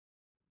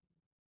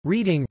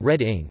Reading,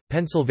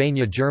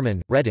 Pennsylvania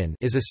German, Redden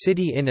is a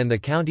city in and the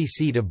county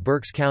seat of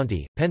Berks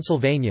County,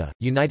 Pennsylvania,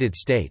 United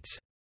States.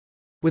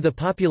 With a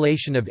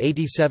population of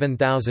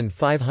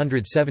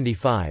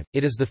 87,575,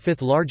 it is the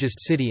fifth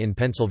largest city in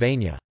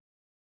Pennsylvania.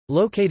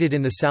 Located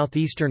in the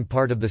southeastern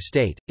part of the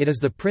state, it is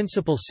the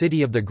principal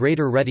city of the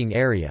Greater Reading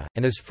area,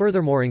 and is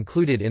furthermore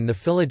included in the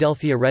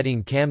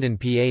Philadelphia-Reading-Camden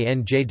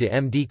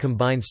PANJ-DMD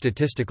combined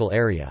statistical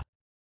area.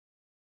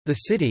 The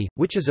city,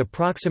 which is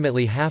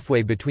approximately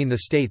halfway between the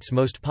state's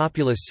most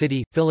populous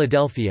city,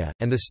 Philadelphia,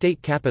 and the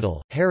state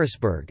capital,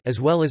 Harrisburg,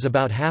 as well as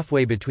about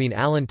halfway between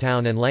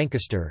Allentown and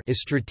Lancaster, is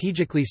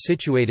strategically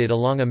situated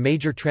along a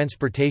major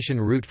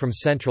transportation route from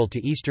central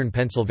to eastern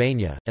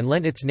Pennsylvania, and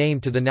lent its name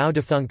to the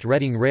now-defunct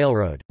Reading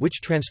Railroad,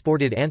 which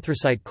transported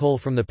anthracite coal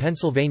from the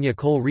Pennsylvania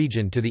coal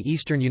region to the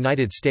eastern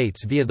United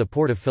States via the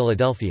Port of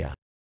Philadelphia.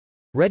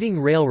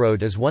 Reading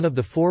Railroad is one of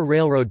the four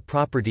railroad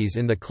properties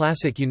in the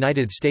classic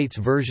United States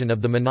version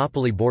of the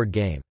Monopoly board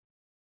game.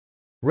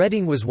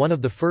 Reading was one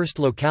of the first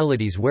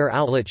localities where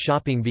outlet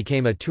shopping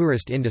became a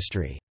tourist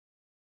industry.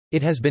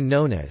 It has been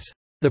known as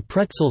the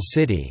Pretzel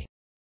City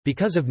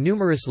because of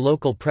numerous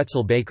local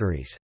pretzel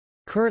bakeries.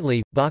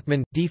 Currently,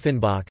 Bachman,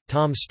 Diefenbach,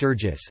 Tom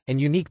Sturgis, and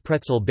unique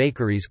pretzel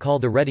bakeries call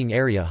the Reading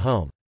area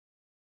home.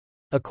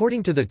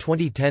 According to the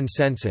 2010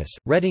 census,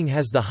 Reading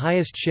has the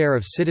highest share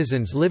of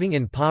citizens living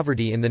in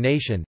poverty in the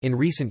nation. In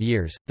recent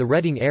years, the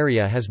Reading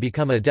area has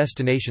become a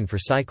destination for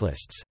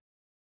cyclists.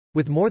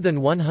 With more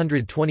than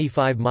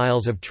 125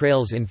 miles of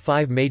trails in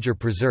 5 major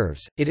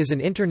preserves, it is an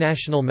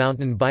International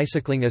Mountain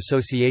Bicycling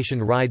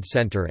Association ride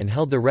center and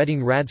held the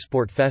Reading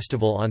Radsport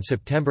Festival on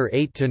September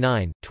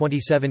 8–9,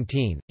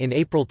 2017. In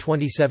April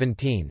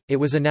 2017, it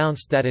was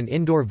announced that an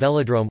indoor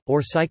velodrome,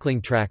 or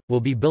cycling track,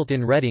 will be built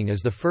in Reading as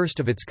the first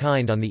of its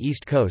kind on the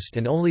East Coast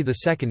and only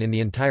the second in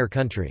the entire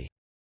country.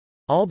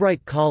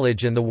 Albright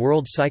College and the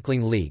World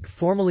Cycling League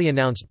formally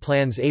announced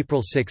plans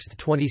April 6,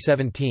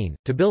 2017,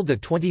 to build the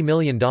 $20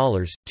 million,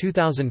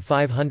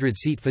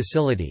 2,500-seat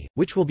facility,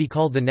 which will be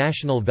called the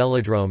National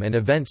Velodrome and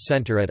Events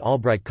Center at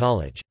Albright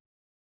College.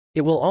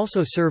 It will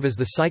also serve as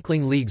the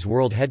Cycling League's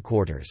world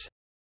headquarters.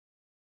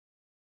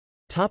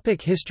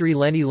 History.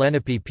 Lenni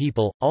Lenape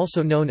people,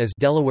 also known as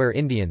Delaware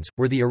Indians,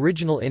 were the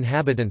original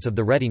inhabitants of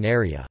the Reading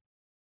area.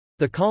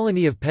 The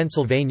colony of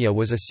Pennsylvania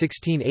was a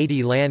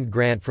 1680 land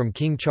grant from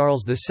King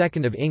Charles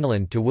II of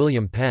England to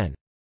William Penn.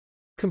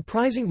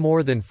 Comprising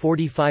more than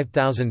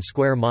 45,000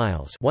 square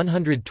miles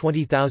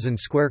 (120,000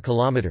 square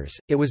kilometers),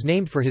 it was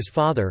named for his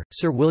father,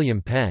 Sir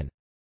William Penn.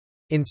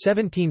 In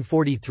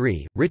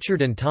 1743,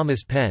 Richard and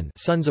Thomas Penn,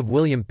 sons of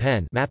William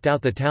Penn, mapped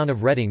out the town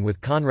of Reading with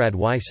Conrad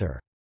Weiser.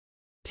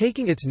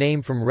 Taking its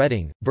name from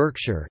Reading,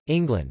 Berkshire,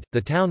 England,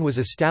 the town was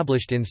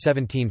established in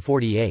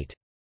 1748.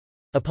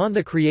 Upon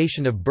the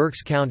creation of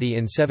Berks County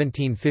in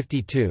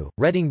 1752,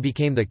 Reading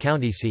became the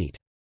county seat.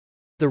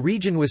 The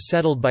region was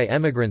settled by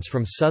emigrants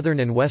from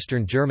southern and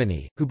western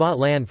Germany, who bought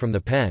land from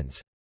the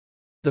Penns.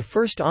 The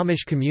first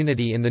Amish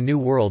community in the New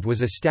World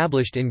was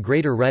established in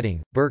Greater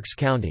Reading, Berks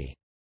County.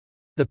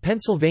 The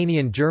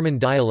Pennsylvanian German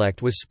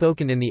dialect was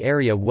spoken in the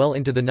area well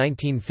into the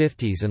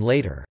 1950s and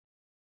later.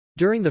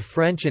 During the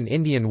French and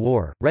Indian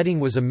War, Reading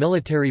was a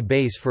military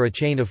base for a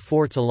chain of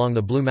forts along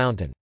the Blue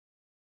Mountain.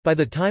 By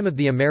the time of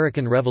the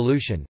American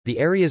Revolution, the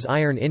area's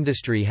iron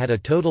industry had a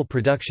total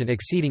production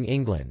exceeding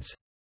England's.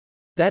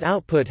 That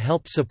output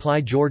helped supply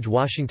George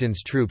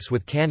Washington's troops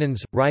with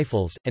cannons,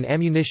 rifles, and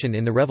ammunition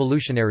in the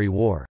Revolutionary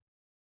War.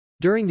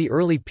 During the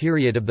early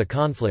period of the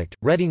conflict,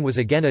 Reading was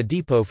again a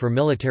depot for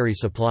military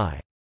supply.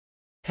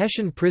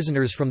 Hessian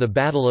prisoners from the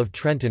Battle of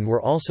Trenton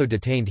were also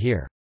detained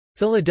here.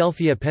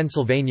 Philadelphia,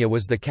 Pennsylvania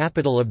was the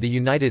capital of the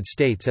United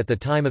States at the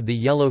time of the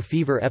yellow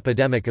fever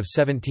epidemic of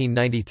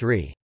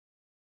 1793.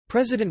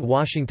 President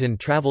Washington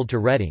traveled to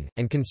Reading,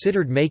 and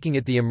considered making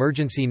it the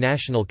emergency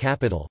national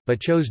capital,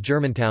 but chose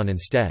Germantown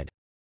instead.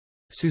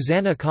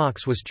 Susanna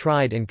Cox was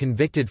tried and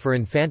convicted for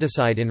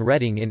infanticide in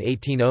Reading in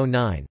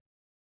 1809.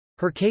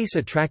 Her case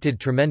attracted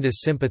tremendous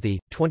sympathy.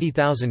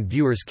 20,000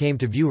 viewers came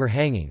to view her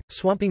hanging,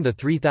 swamping the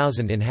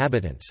 3,000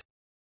 inhabitants.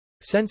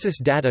 Census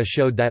data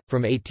showed that,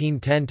 from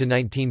 1810 to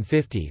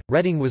 1950,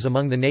 Reading was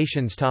among the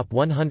nation's top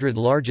 100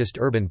 largest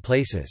urban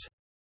places.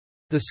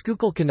 The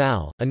Schuylkill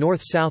Canal, a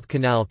north-south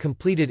canal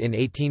completed in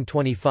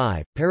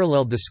 1825,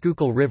 paralleled the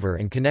Schuylkill River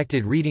and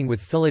connected Reading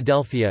with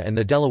Philadelphia and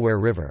the Delaware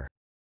River.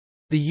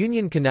 The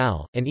Union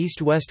Canal, an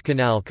east-west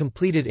canal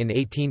completed in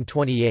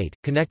 1828,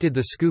 connected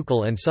the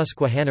Schuylkill and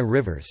Susquehanna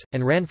rivers,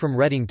 and ran from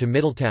Reading to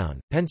Middletown,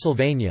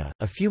 Pennsylvania,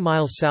 a few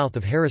miles south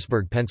of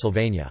Harrisburg,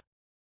 Pennsylvania.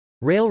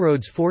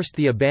 Railroads forced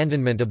the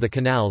abandonment of the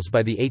canals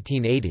by the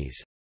 1880s.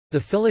 The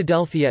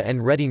Philadelphia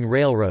and Reading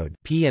Railroad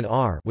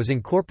 (P&R) was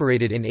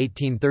incorporated in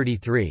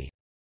 1833.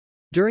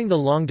 During the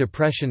Long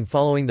Depression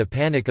following the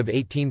Panic of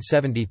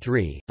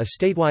 1873, a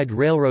statewide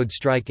railroad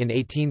strike in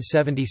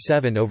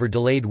 1877 over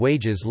delayed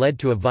wages led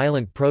to a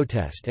violent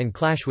protest and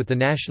clash with the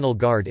National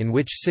Guard in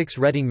which 6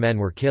 Reading men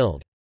were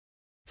killed.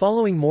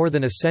 Following more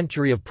than a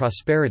century of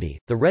prosperity,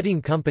 the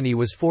Reading Company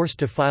was forced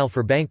to file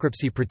for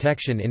bankruptcy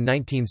protection in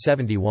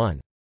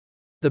 1971.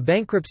 The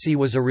bankruptcy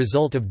was a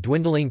result of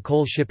dwindling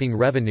coal shipping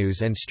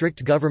revenues and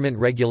strict government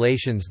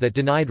regulations that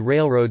denied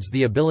railroads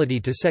the ability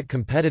to set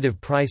competitive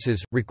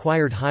prices,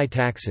 required high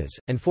taxes,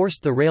 and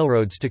forced the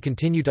railroads to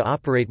continue to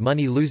operate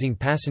money-losing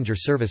passenger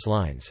service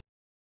lines.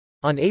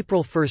 On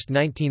April 1,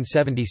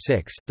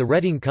 1976, the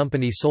Reading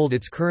Company sold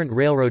its current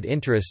railroad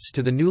interests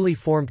to the newly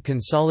formed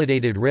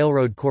Consolidated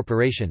Railroad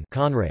Corporation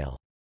 (Conrail).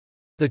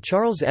 The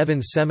Charles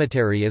Evans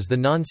Cemetery is the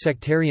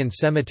non-sectarian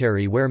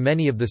cemetery where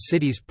many of the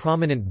city's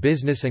prominent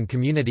business and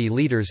community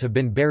leaders have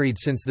been buried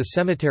since the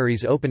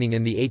cemetery's opening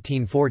in the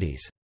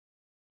 1840s.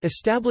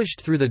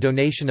 Established through the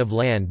donation of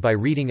land by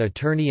Reading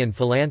attorney and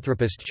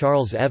philanthropist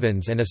Charles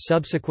Evans and a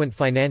subsequent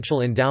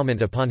financial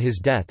endowment upon his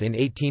death in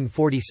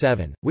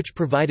 1847, which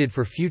provided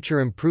for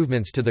future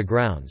improvements to the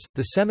grounds,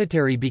 the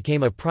cemetery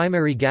became a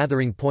primary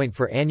gathering point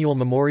for annual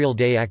Memorial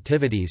Day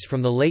activities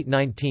from the late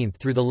 19th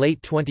through the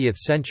late 20th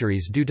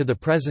centuries due to the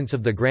presence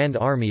of the Grand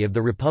Army of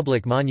the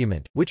Republic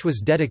Monument, which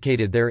was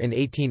dedicated there in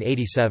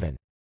 1887.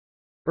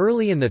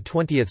 Early in the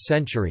 20th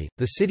century,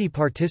 the city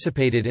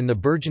participated in the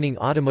burgeoning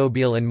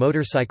automobile and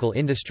motorcycle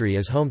industry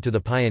as home to the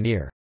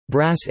pioneer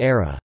brass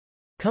era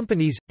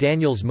companies,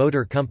 Daniels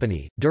Motor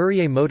Company,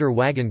 Duryea Motor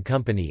Wagon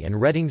Company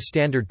and Reading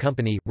Standard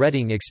Company.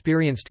 Reading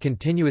experienced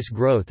continuous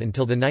growth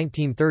until the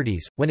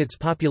 1930s, when its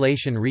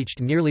population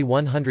reached nearly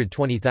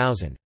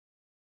 120,000.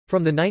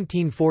 From the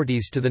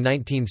 1940s to the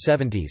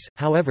 1970s,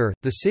 however,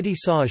 the city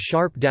saw a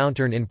sharp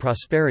downturn in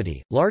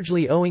prosperity,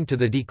 largely owing to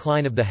the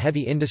decline of the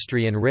heavy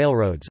industry and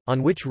railroads,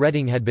 on which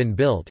Reading had been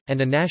built, and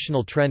a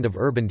national trend of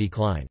urban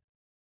decline.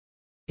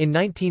 In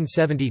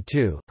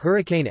 1972,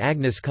 Hurricane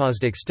Agnes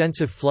caused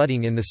extensive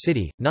flooding in the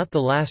city, not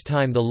the last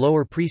time the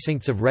lower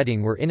precincts of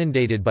Reading were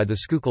inundated by the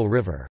Schuylkill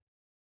River.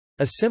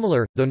 A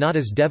similar, though not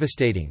as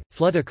devastating,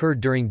 flood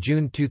occurred during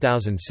June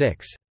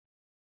 2006.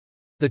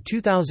 The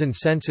 2000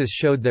 census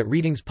showed that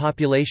Reading's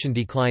population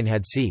decline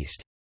had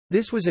ceased.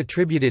 This was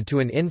attributed to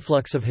an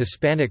influx of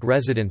Hispanic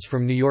residents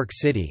from New York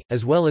City,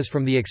 as well as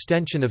from the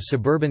extension of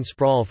suburban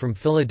sprawl from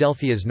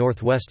Philadelphia's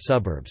northwest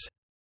suburbs.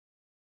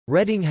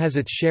 Reading has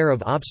its share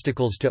of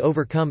obstacles to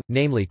overcome,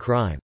 namely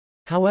crime.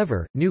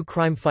 However, new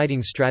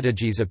crime-fighting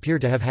strategies appear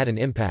to have had an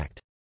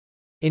impact.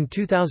 In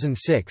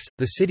 2006,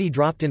 the city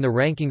dropped in the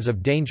rankings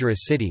of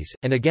dangerous cities,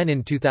 and again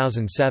in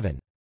 2007.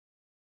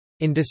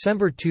 In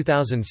December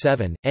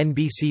 2007,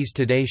 NBC's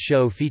Today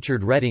Show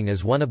featured Reading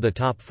as one of the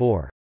top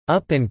 4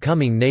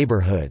 up-and-coming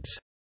neighborhoods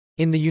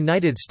in the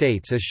United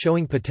States as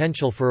showing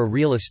potential for a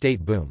real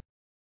estate boom.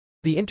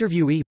 The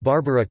interviewee,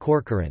 Barbara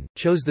Corcoran,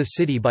 chose the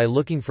city by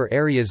looking for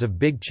areas of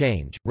big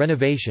change,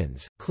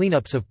 renovations,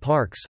 cleanups of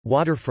parks,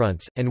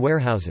 waterfronts, and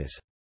warehouses.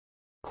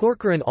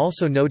 Corcoran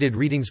also noted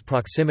Reading's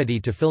proximity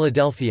to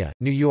Philadelphia,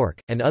 New York,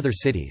 and other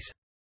cities.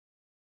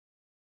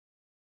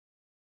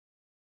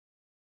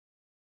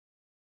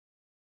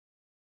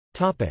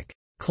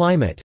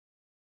 Climate.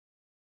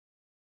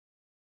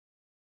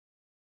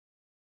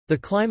 The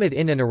climate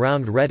in and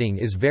around Reading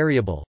is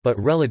variable, but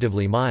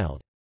relatively mild.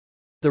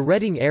 The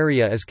Reading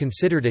area is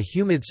considered a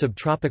humid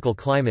subtropical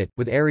climate,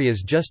 with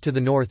areas just to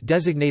the north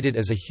designated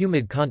as a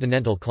humid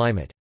continental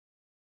climate.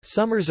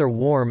 Summers are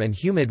warm and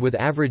humid with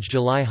average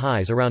July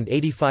highs around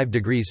 85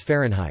 degrees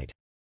Fahrenheit.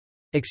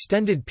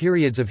 Extended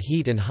periods of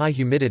heat and high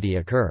humidity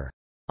occur.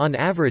 On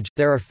average,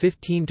 there are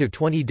 15 to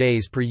 20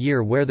 days per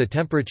year where the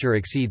temperature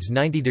exceeds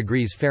 90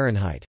 degrees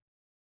Fahrenheit.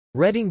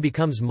 Reading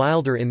becomes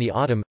milder in the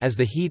autumn, as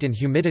the heat and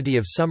humidity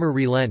of summer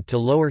relent to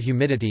lower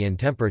humidity and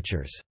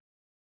temperatures.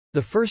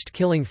 The first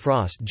killing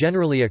frost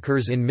generally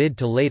occurs in mid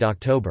to late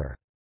October.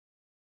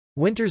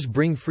 Winters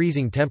bring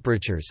freezing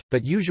temperatures,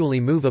 but usually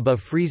move above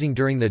freezing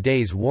during the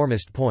day's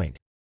warmest point.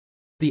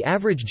 The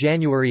average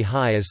January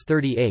high is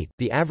 38,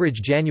 the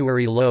average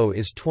January low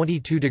is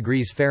 22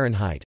 degrees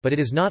Fahrenheit, but it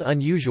is not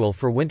unusual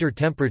for winter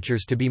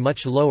temperatures to be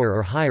much lower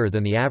or higher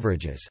than the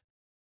averages.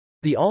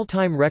 The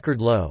all-time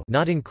record low,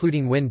 not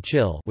including wind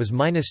chill, was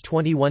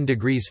 -21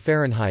 degrees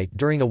Fahrenheit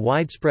during a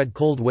widespread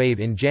cold wave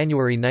in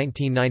January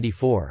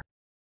 1994.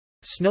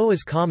 Snow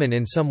is common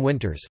in some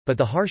winters, but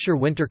the harsher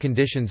winter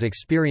conditions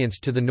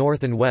experienced to the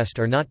north and west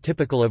are not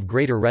typical of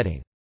Greater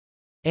Reading.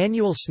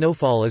 Annual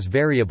snowfall is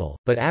variable,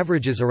 but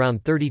averages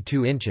around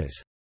 32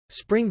 inches.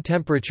 Spring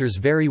temperatures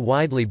vary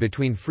widely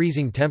between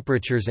freezing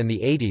temperatures and the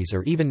 80s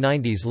or even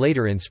 90s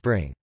later in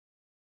spring.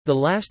 The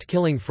last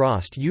killing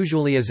frost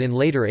usually is in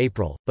later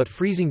April, but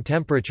freezing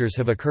temperatures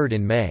have occurred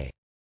in May.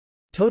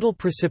 Total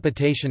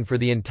precipitation for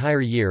the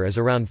entire year is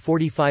around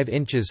 45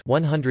 inches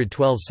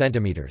 (112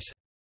 centimeters).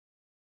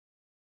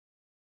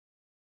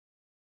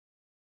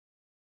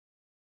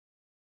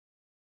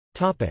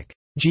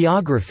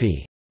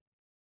 Geography.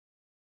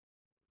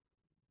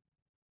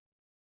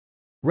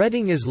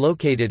 Reading is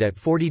located at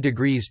 40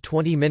 degrees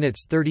 20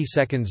 minutes 30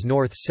 seconds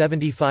north,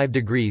 75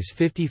 degrees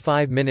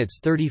 55 minutes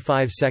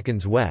 35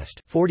 seconds west,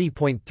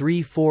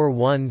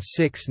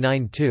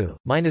 40.341692,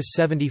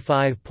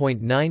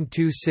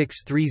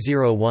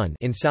 -75.926301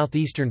 in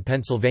southeastern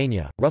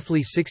Pennsylvania,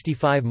 roughly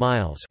 65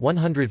 miles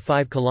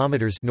 (105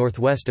 kilometers)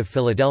 northwest of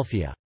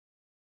Philadelphia.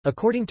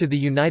 According to the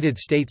United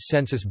States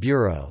Census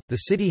Bureau,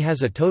 the city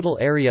has a total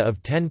area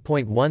of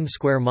 10.1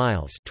 square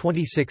miles,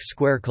 26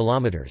 square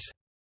kilometers.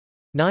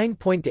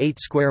 9.8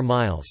 square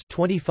miles,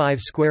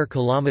 25 square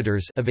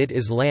kilometers of it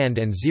is land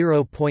and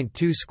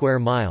 0.2 square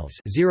miles,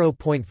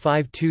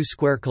 0.52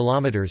 square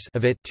kilometers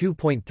of it,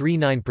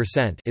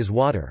 2.39%, is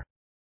water.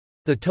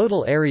 The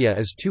total area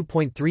is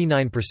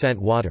 2.39%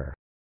 water.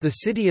 The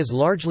city is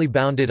largely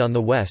bounded on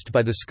the west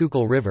by the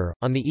Schuylkill River,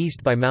 on the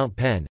east by Mount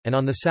Penn, and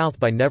on the south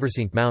by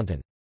Neversink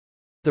Mountain.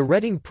 The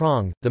Reading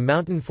Prong, the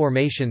mountain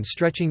formation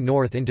stretching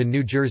north into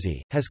New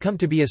Jersey, has come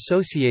to be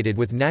associated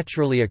with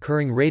naturally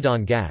occurring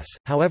radon gas,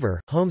 however,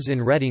 homes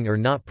in Reading are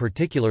not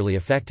particularly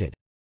affected.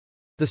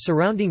 The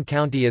surrounding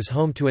county is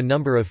home to a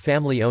number of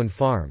family-owned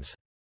farms.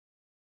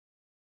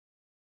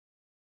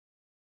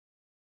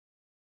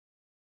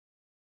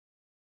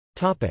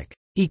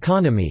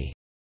 Economy.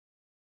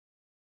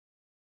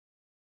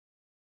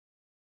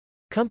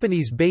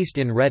 Companies based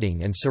in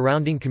Reading and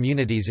surrounding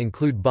communities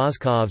include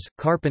Boscov's,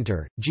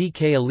 Carpenter,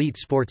 GK Elite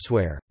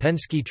Sportswear,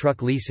 Penske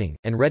Truck Leasing,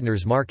 and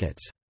Redner's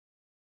Markets.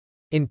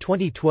 In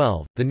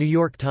 2012, The New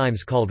York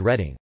Times called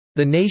Reading,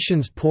 "the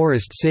nation's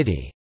poorest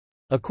city."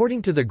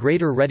 According to the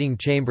Greater Reading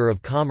Chamber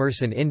of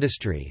Commerce and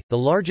Industry, the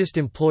largest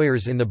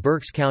employers in the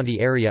Berks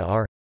County area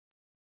are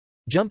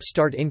Jump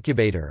Start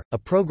Incubator, a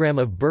program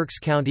of Berks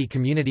County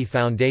Community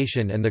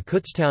Foundation and the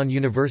Kutztown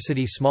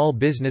University Small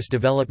Business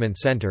Development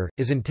Center,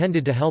 is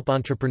intended to help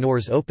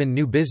entrepreneurs open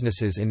new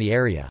businesses in the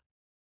area.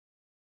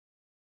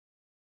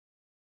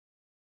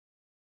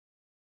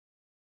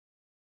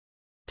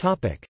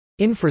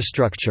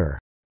 Infrastructure.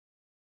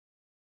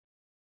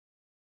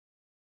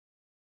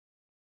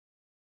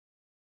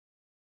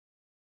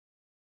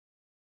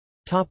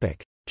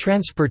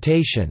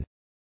 Transportation.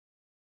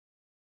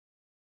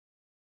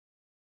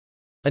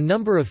 A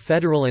number of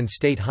federal and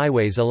state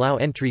highways allow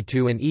entry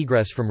to and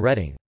egress from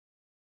Reading.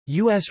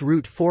 U.S.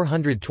 Route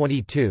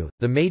 422,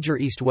 the major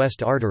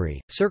east-west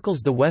artery, circles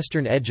the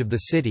western edge of the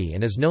city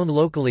and is known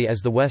locally as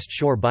the West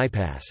Shore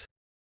Bypass.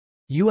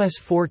 U.S.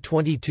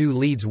 422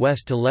 leads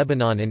west to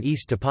Lebanon and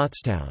east to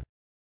Pottstown.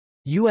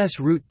 U.S.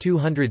 Route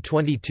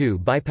 222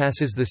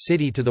 bypasses the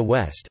city to the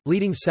west,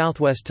 leading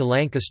southwest to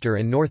Lancaster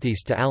and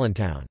northeast to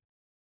Allentown.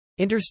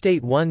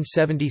 Interstate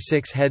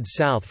 176 heads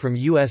south from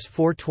US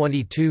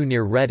 422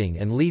 near Reading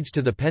and leads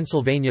to the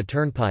Pennsylvania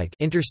Turnpike,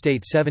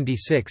 Interstate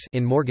 76,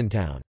 in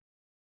Morgantown.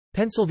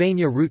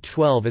 Pennsylvania Route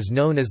 12 is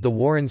known as the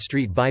Warren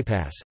Street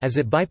Bypass, as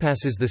it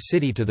bypasses the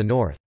city to the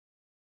north.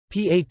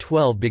 PA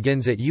 12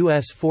 begins at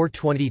US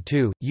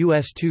 422,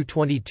 US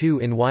 222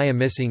 in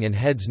Wyomissing and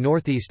heads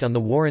northeast on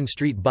the Warren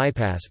Street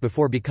Bypass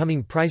before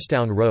becoming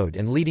Pricetown Road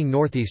and leading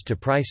northeast to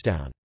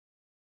Pricetown.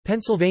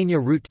 Pennsylvania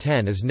Route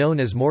 10 is known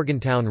as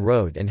Morgantown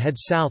Road and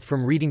heads south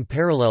from Reading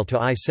parallel to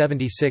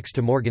I-76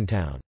 to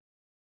Morgantown.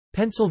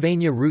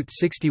 Pennsylvania Route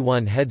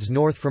 61 heads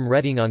north from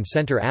Reading on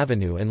Center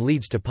Avenue and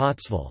leads to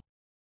Pottsville.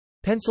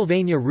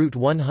 Pennsylvania Route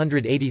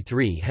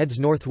 183 heads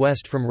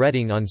northwest from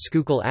Reading on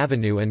Schuylkill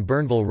Avenue and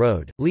Burnville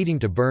Road, leading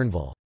to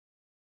Burnville.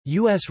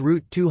 U.S.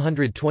 Route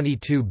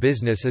 222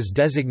 business is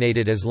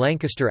designated as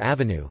Lancaster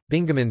Avenue,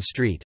 Bingaman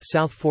Street,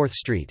 South 4th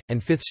Street,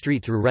 and 5th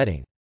Street through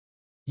Reading.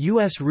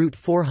 U.S. Route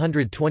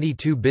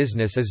 422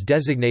 business is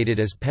designated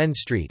as Penn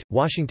Street,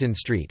 Washington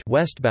Street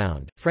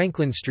westbound,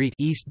 Franklin Street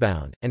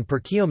eastbound, and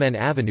Perkiomen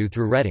Avenue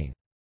through Reading.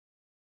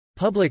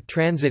 Public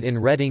transit in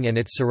Reading and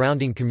its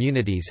surrounding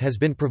communities has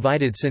been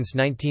provided since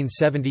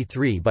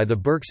 1973 by the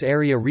Berks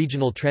Area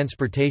Regional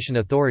Transportation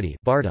Authority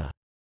 (BARTA).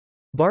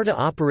 BARTA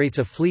operates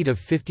a fleet of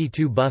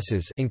 52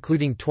 buses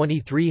including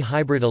 23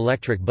 hybrid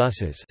electric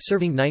buses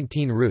serving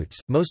 19 routes,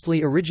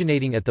 mostly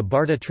originating at the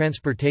BARTA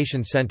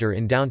Transportation Center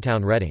in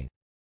downtown Reading.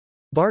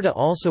 BARTA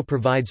also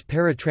provides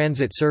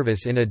paratransit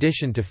service in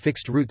addition to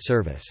fixed-route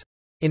service.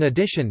 In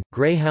addition,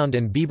 Greyhound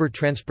and Beaver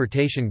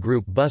Transportation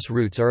Group bus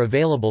routes are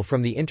available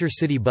from the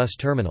Intercity Bus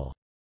Terminal.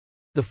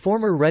 The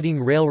former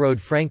Reading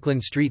Railroad Franklin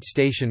Street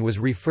Station was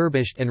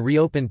refurbished and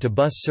reopened to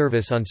bus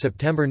service on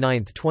September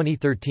 9,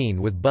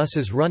 2013 with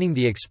buses running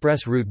the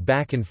express route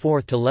back and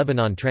forth to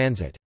Lebanon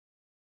Transit.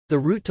 The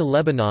route to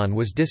Lebanon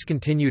was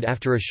discontinued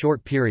after a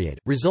short period,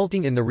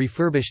 resulting in the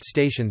refurbished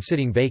station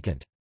sitting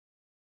vacant.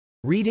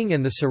 Reading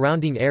and the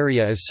surrounding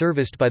area is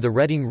serviced by the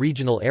Reading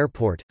Regional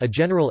Airport, a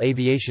general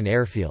aviation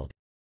airfield.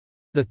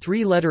 The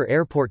three-letter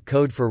airport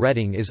code for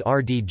Reading is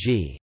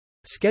RDG.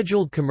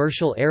 Scheduled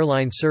commercial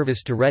airline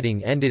service to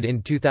Reading ended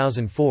in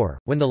 2004,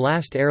 when the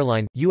last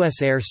airline,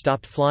 US Air,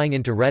 stopped flying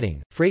into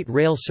Reading. Freight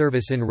rail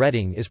service in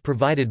Reading is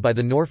provided by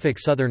the Norfolk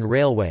Southern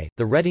Railway,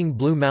 the Reading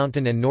Blue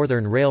Mountain and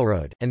Northern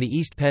Railroad, and the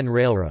East Penn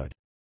Railroad.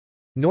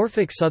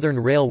 Norfolk Southern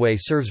Railway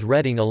serves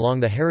Reading along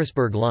the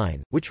Harrisburg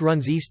Line, which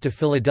runs east to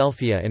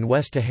Philadelphia and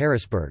west to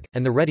Harrisburg,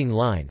 and the Reading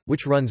Line,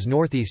 which runs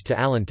northeast to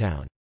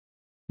Allentown.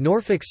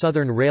 Norfolk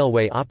Southern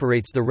Railway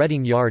operates the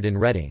Reading Yard in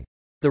Reading.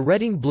 The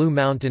Reading Blue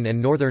Mountain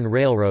and Northern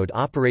Railroad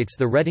operates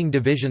the Reading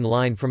Division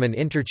Line from an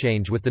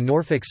interchange with the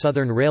Norfolk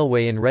Southern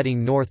Railway in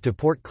Reading north to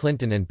Port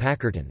Clinton and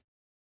Packerton.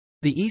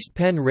 The East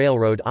Penn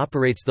Railroad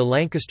operates the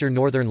Lancaster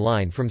Northern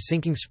Line from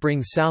Sinking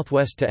Spring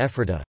southwest to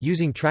Ephrata,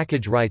 using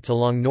trackage rights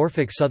along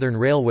Norfolk Southern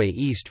Railway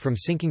east from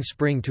Sinking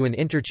Spring to an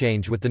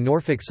interchange with the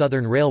Norfolk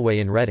Southern Railway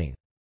in Reading.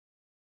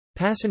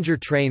 Passenger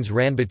trains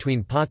ran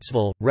between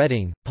Pottsville,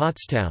 Reading,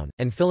 Pottstown,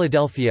 and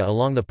Philadelphia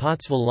along the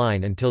Pottsville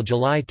line until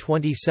July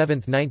 27,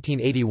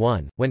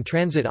 1981, when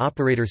transit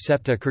operator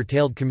SEPTA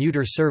curtailed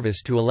commuter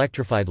service to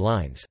electrified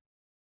lines.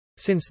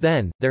 Since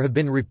then, there have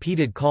been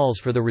repeated calls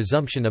for the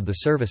resumption of the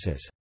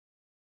services.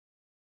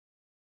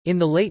 In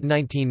the late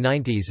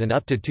 1990s and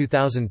up to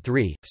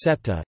 2003,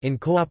 SEPTA, in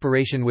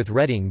cooperation with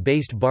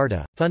Reading-based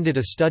BARTA, funded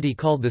a study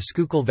called the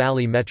Schuylkill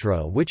Valley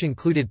Metro, which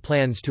included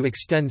plans to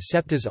extend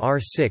SEPTA's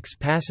R6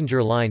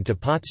 passenger line to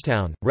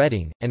Pottstown,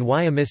 Reading, and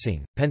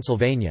Wyomissing,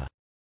 Pennsylvania.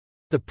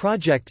 The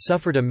project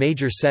suffered a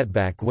major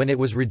setback when it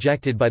was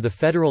rejected by the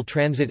Federal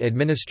Transit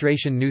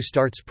Administration New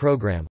Starts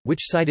program,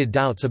 which cited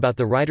doubts about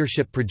the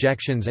ridership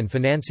projections and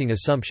financing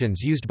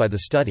assumptions used by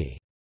the study.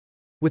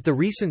 With the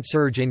recent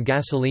surge in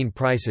gasoline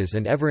prices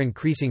and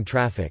ever-increasing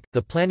traffic,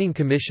 the planning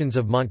commissions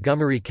of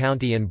Montgomery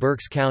County and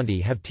Berks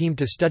County have teamed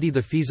to study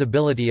the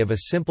feasibility of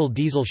a simple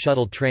diesel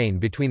shuttle train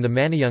between the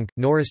Manayunk,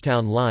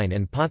 Norristown line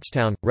and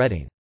Pottstown,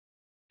 Reading.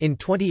 In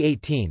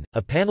 2018,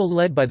 a panel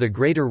led by the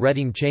Greater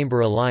Reading Chamber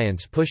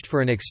Alliance pushed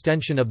for an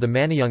extension of the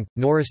Manayunk,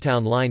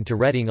 Norristown line to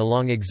Reading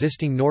along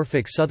existing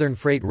Norfolk Southern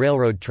Freight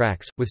Railroad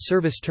tracks, with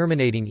service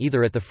terminating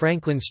either at the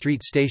Franklin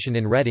Street Station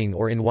in Reading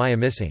or in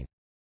Wyomissing.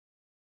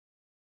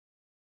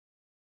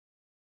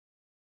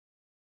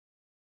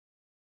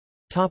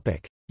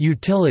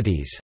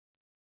 Utilities.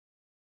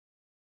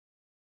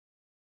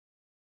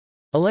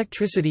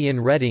 Electricity in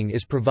Reading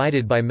is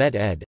provided by Met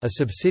Ed, a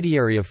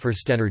subsidiary of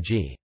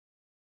FirstEnergy.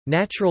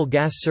 Natural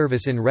gas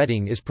service in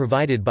Reading is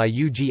provided by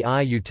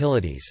UGI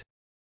Utilities.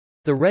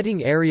 The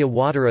Reading Area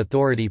Water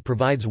Authority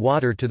provides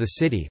water to the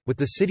city, with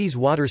the city's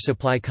water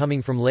supply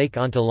coming from Lake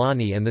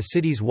Ontelaunee and the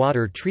city's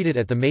water treated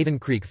at the Maiden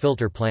Creek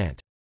Filter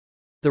Plant.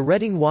 The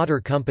Reading Water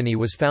Company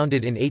was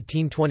founded in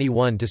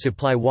 1821 to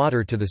supply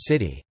water to the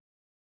city.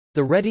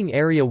 The Reading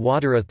Area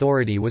Water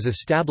Authority was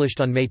established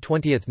on May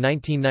 20,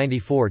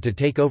 1994 to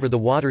take over the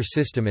water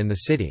system in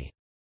the city.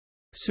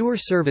 Sewer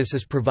service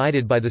is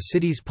provided by the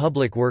city's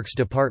Public Works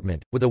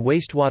Department, with a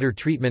wastewater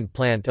treatment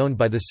plant owned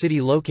by the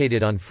city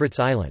located on Fritz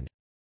Island.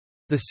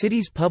 The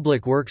city's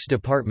Public Works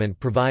Department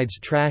provides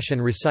trash and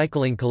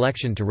recycling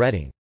collection to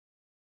Reading.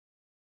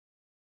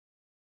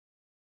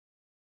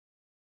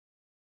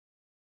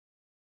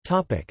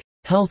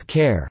 Health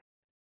care.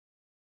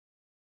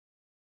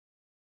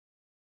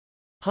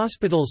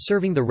 Hospitals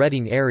serving the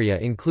Reading area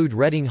include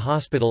Reading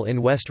Hospital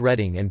in West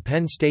Reading and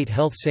Penn State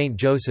Health St.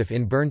 Joseph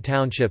in Bern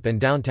Township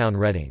and downtown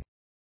Reading.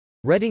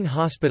 Reading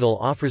Hospital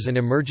offers an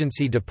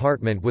emergency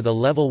department with a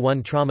Level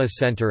 1 trauma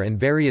center and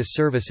various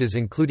services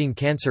including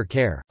cancer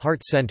care,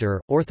 heart center,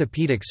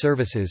 orthopedic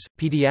services,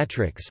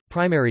 pediatrics,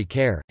 primary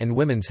care, and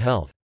women's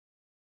health.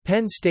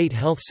 Penn State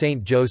Health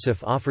St.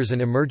 Joseph offers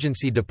an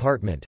emergency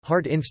department,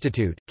 heart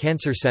institute,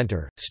 cancer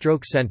center,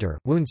 stroke center,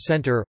 wound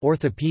center,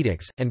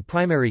 orthopedics, and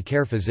primary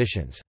care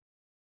physicians.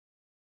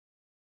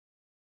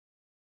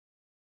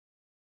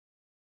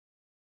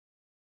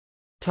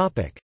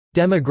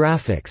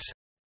 Demographics.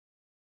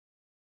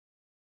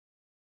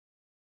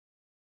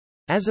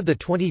 As of the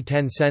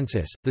 2010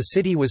 census, the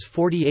city was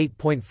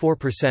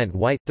 48.4%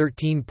 white,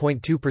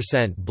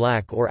 13.2%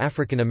 black or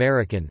African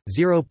American,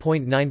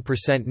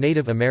 0.9%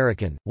 Native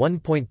American,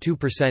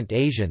 1.2%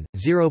 Asian,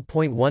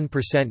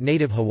 0.1%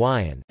 Native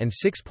Hawaiian, and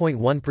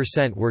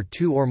 6.1% were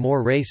two or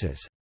more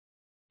races.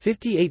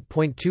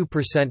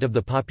 58.2% of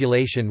the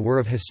population were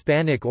of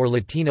Hispanic or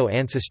Latino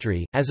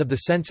ancestry. As of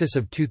the census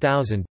of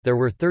 2000, there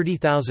were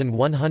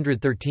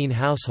 30,113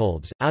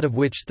 households, out of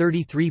which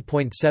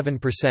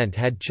 33.7%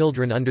 had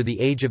children under the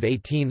age of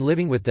 18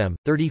 living with them,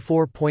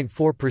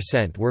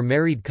 34.4% were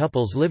married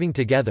couples living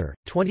together,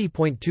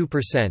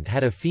 20.2%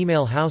 had a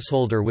female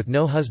householder with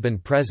no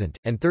husband present,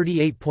 and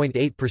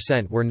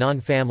 38.8% were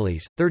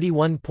non-families.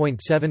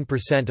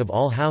 31.7% of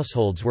all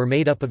households were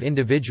made up of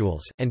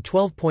individuals, and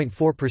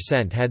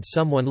 12.4% had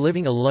someone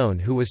living alone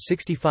who was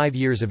 65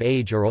 years of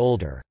age or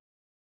older.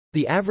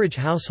 The average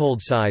household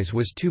size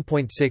was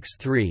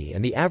 2.63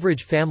 and the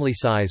average family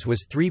size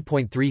was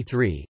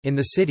 3.33. In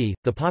the city,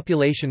 the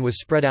population was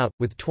spread out,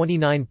 with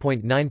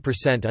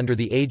 29.9% under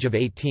the age of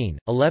 18,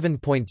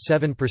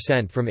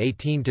 11.7% from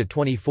 18 to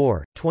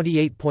 24,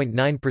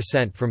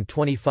 28.9% from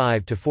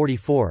 25 to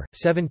 44,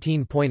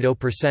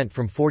 17.0%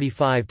 from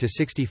 45 to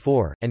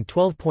 64, and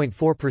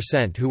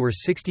 12.4% who were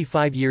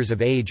 65 years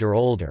of age or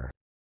older.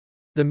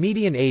 The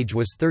median age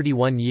was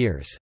 31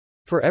 years.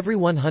 For every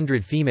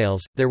 100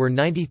 females, there were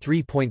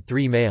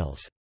 93.3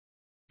 males.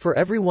 For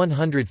every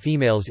 100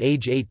 females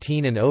age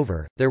 18 and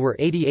over, there were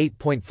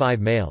 88.5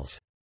 males.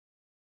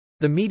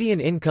 The median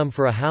income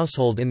for a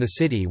household in the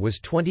city was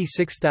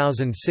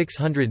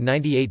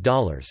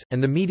 $26,698,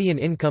 and the median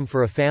income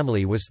for a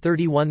family was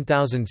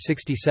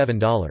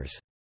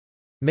 $31,067.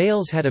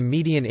 Males had a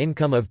median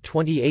income of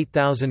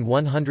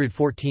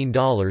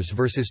 $28,114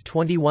 versus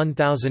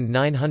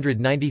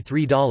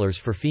 $21,993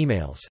 for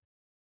females.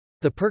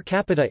 The per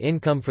capita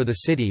income for the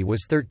city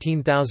was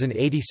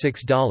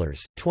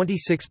 $13,086,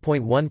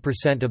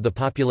 26.1% of the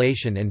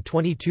population and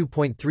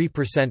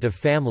 22.3% of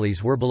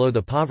families were below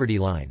the poverty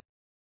line.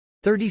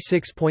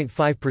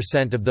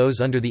 36.5% of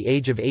those under the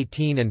age of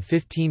 18 and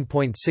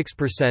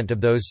 15.6%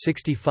 of those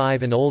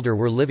 65 and older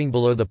were living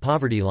below the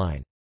poverty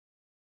line.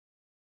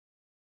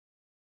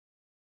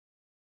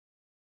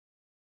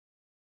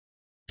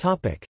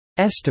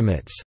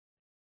 Estimates.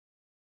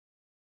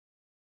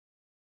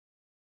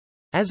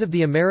 As of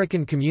the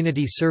American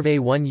Community Survey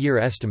one-year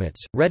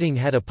estimates, Reading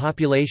had a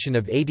population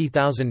of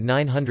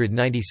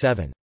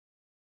 80,997.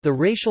 The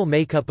racial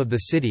makeup of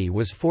the city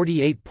was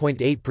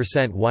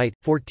 48.8% white,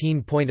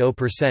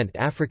 14.0%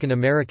 African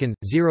American,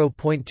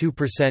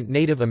 0.2%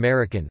 Native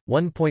American,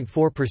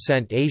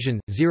 1.4% Asian,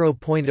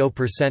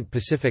 0.0%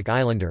 Pacific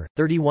Islander,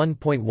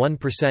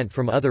 31.1%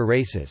 from other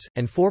races,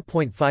 and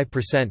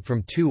 4.5%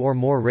 from two or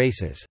more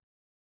races.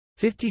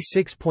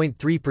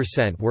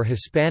 56.3% were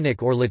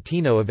Hispanic or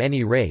Latino of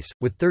any race,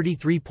 with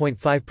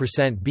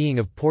 33.5% being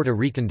of Puerto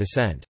Rican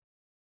descent.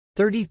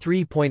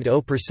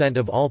 33.0%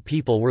 of all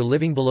people were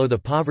living below the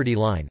poverty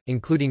line,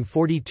 including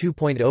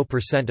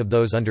 42.0% of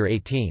those under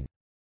 18.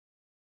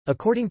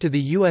 According to the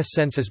U.S.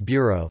 Census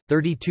Bureau,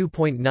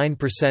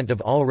 32.9%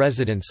 of all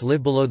residents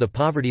live below the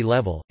poverty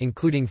level,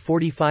 including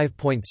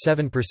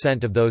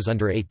 45.7% of those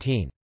under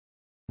 18.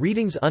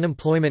 Reading's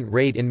unemployment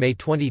rate in May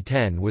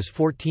 2010 was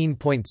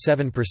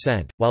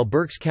 14.7%, while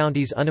Berks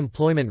County's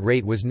unemployment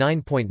rate was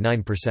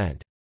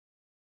 9.9%.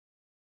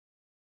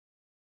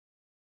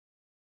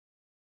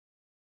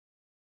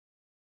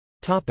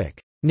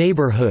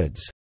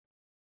 Neighborhoods.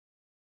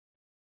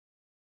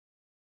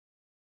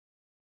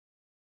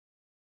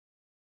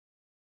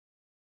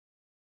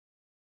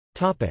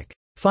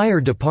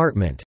 Fire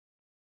department.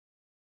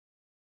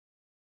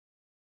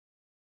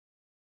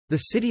 The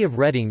city of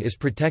Reading is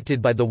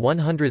protected by the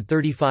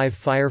 135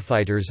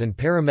 firefighters and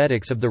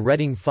paramedics of the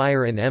Reading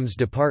Fire and EMS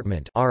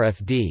Department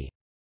 (RFD).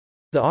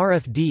 The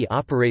RFD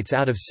operates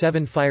out of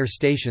 7 fire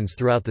stations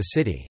throughout the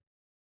city.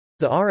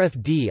 The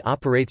RFD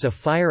operates a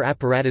fire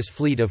apparatus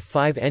fleet of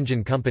 5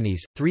 engine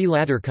companies, 3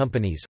 ladder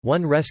companies,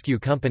 1 rescue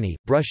company,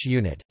 brush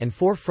unit, and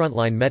 4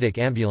 frontline medic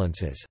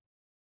ambulances.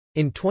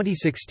 In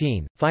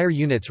 2016, fire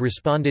units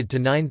responded to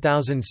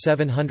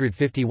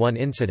 9,751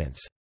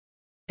 incidents.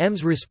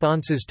 EMS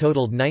responses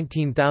totaled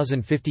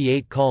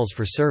 19,058 calls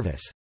for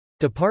service.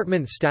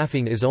 Department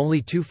staffing is only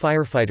 2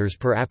 firefighters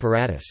per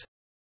apparatus.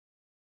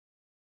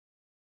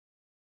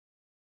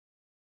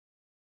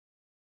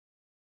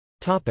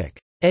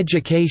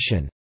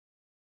 Education.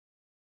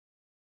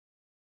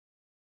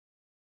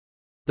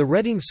 The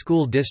Reading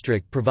School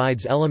District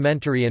provides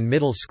elementary and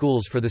middle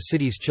schools for the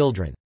city's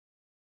children.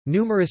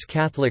 Numerous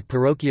Catholic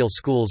parochial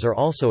schools are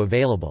also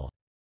available.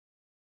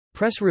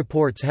 Press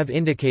reports have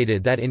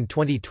indicated that in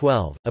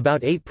 2012,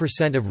 about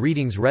 8% of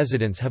Reading's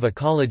residents have a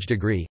college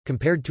degree,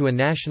 compared to a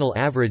national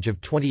average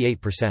of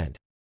 28%.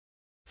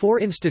 4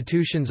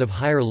 institutions of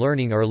higher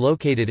learning are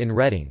located in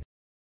Reading: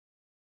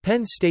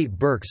 Penn State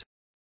Berks,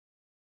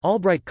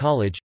 Albright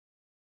College,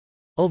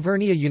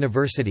 Alvernia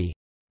University,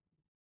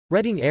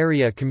 Reading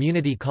Area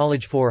Community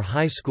College. 4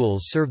 high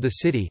schools serve the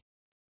city: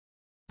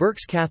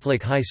 Berks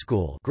Catholic High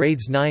School,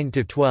 grades 9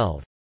 to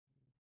 12;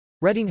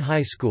 Reading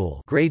High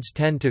School, grades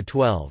 10 to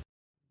 12;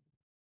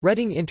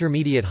 Reading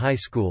Intermediate High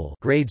School,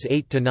 grades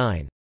 8 to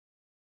 9;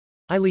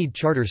 I-Lead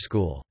Charter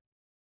School.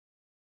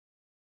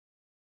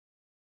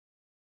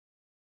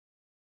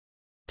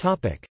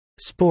 Topic: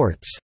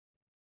 Sports.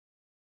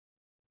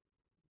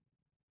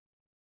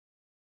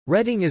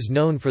 Reading is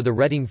known for the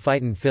Reading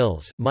Fightin'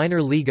 Phils,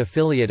 minor league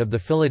affiliate of the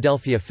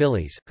Philadelphia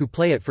Phillies, who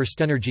play at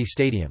Firstenergy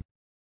Stadium.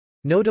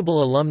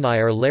 Notable alumni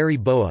are Larry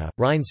Bowa,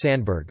 Ryne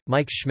Sandberg,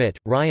 Mike Schmidt,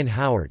 Ryan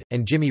Howard,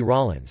 and Jimmy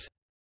Rollins.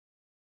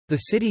 The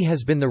city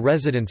has been the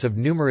residence of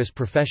numerous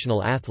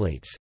professional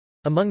athletes.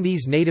 Among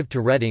these native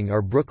to Reading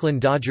are Brooklyn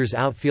Dodgers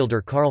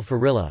outfielder Carl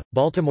Farilla,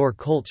 Baltimore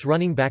Colts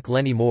running back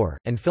Lenny Moore,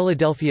 and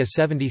Philadelphia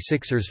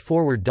 76ers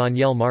forward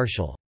Donyell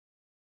Marshall.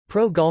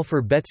 Pro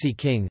golfer Betsy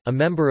King, a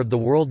member of the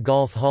World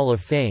Golf Hall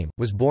of Fame,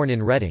 was born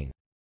in Reading.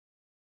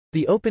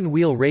 The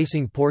open-wheel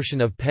racing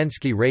portion of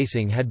Penske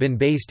Racing had been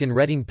based in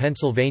Reading,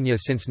 Pennsylvania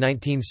since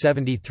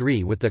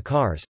 1973, with the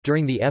cars,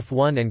 during the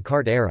F1 and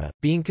kart era,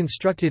 being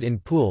constructed in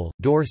Poole,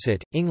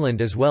 Dorset,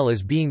 England, as well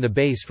as being the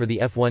base for the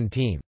F1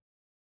 team.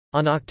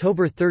 On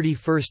October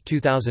 31,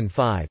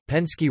 2005,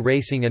 Penske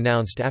Racing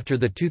announced after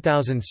the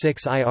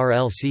 2006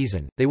 IRL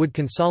season, they would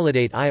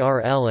consolidate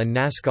IRL and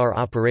NASCAR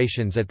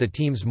operations at the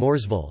team's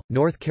Mooresville,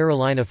 North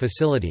Carolina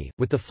facility.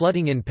 With the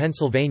flooding in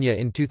Pennsylvania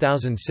in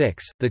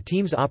 2006, the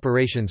team's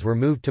operations were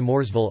moved to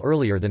Mooresville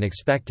earlier than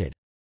expected.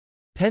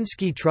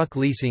 Penske Truck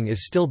Leasing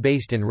is still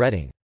based in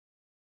Reading.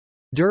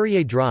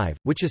 Duryea Drive,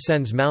 which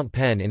ascends Mount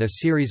Penn in a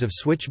series of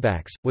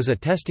switchbacks, was a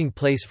testing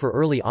place for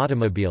early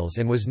automobiles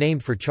and was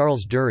named for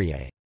Charles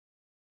Duryea.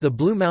 The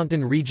Blue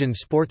Mountain Region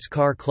Sports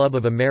Car Club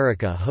of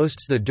America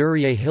hosts the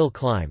Duryea Hill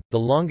Climb, the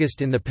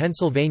longest in the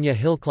Pennsylvania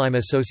Hill Climb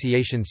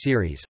Association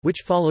series,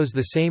 which follows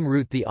the same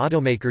route the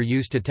automaker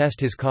used to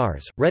test his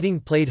cars. Reading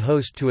played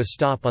host to a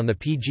stop on the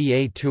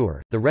PGA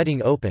Tour, the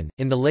Reading Open,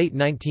 in the late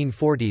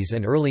 1940s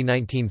and early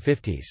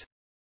 1950s.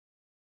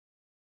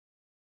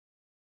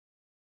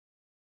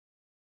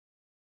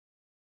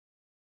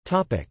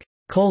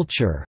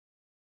 Culture.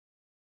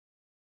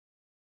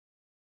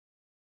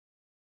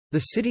 The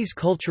city's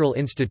cultural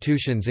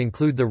institutions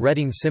include the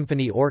Reading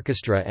Symphony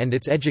Orchestra and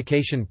its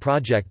education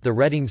project the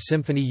Reading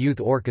Symphony Youth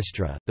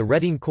Orchestra, the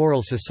Reading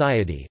Choral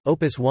Society,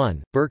 Opus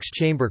 1, Berks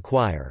Chamber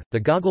Choir, the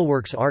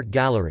Goggleworks Art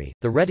Gallery,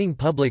 the Reading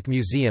Public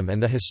Museum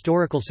and the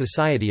Historical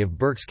Society of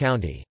Berks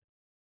County.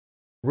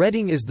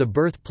 Reading is the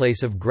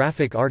birthplace of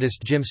graphic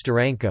artist Jim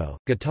Steranko,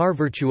 guitar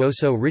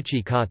virtuoso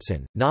Richie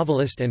Kotzen,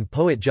 novelist and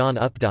poet John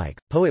Updike,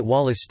 poet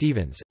Wallace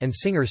Stevens, and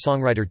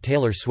singer-songwriter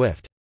Taylor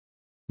Swift.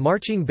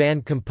 Marching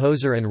band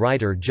composer and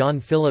writer John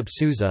Philip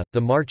Sousa,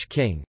 the March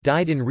King,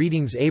 died in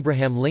Reading's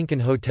Abraham Lincoln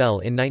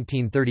Hotel in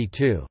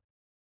 1932.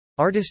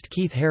 Artist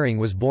Keith Haring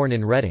was born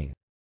in Reading.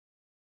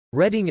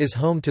 Reading is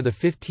home to the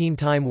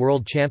 15-time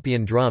world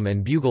champion drum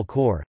and bugle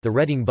corps, the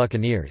Reading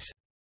Buccaneers.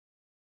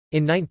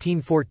 In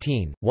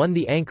 1914, one of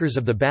the anchors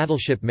of the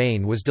battleship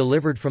Maine was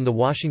delivered from the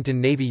Washington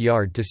Navy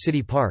Yard to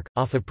City Park,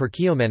 off of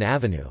Perkiomen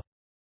Avenue.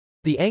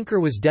 The anchor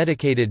was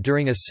dedicated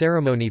during a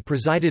ceremony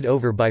presided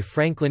over by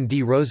Franklin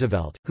D.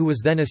 Roosevelt, who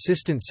was then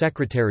Assistant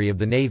Secretary of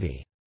the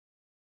Navy.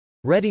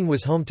 Reading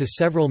was home to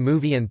several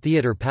movie and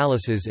theater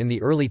palaces in the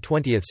early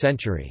 20th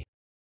century.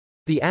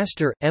 The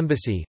Astor,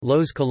 Embassy,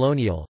 Loews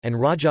Colonial, and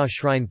Rajah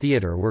Shrine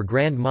Theatre were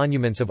grand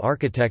monuments of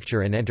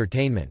architecture and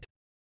entertainment.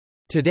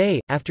 Today,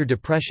 after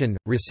depression,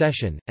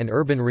 recession, and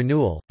urban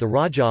renewal, the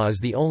Rajah is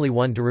the only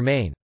one to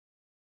remain.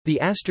 The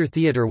Astor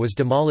Theatre was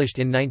demolished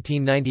in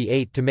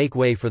 1998 to make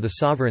way for the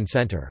Sovereign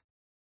Center.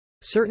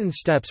 Certain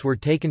steps were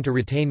taken to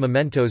retain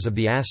mementos of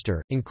the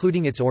Astor,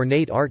 including its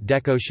ornate Art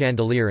Deco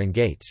chandelier and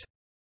gates.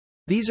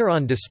 These are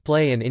on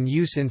display and in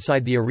use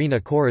inside the arena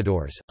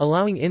corridors,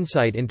 allowing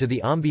insight into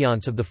the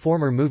ambiance of the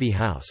former movie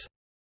house.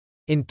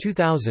 In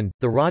 2000,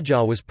 the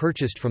Rajah was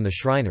purchased from the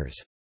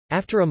Shriners.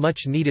 After a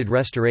much-needed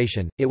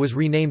restoration, it was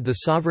renamed the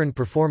Sovereign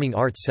Performing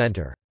Arts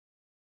Center.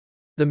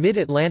 The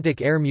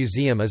Mid-Atlantic Air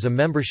Museum is a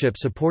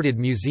membership-supported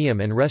museum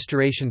and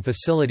restoration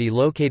facility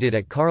located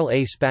at Carl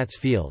A. Spaatz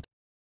Field.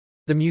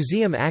 The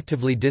museum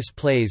actively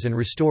displays and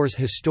restores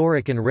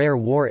historic and rare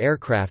war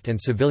aircraft and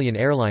civilian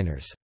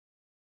airliners.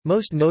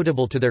 Most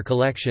notable to their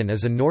collection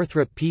is a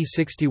Northrop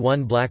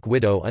P-61 Black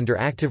Widow under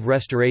active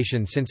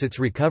restoration since its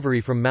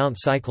recovery from Mount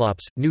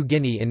Cyclops, New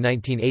Guinea in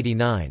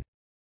 1989.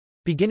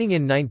 Beginning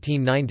in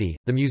 1990,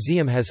 the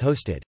museum has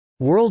hosted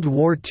World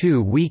War II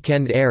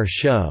Weekend Air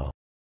Show,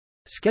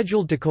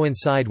 scheduled to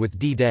coincide with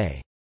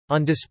D-Day.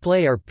 On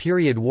display are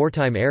period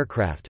wartime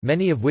aircraft,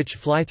 many of which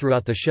fly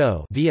throughout the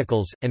show,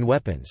 vehicles, and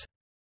weapons.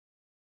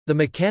 The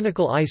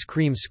mechanical ice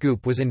cream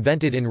scoop was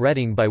invented in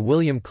Reading by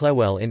William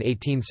Clewell in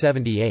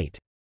 1878.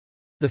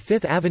 The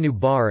Fifth Avenue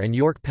Bar and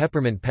York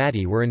Peppermint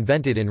Patty were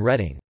invented in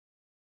Reading.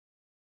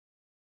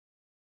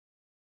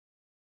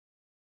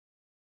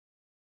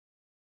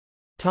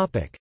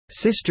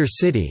 Sister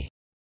city.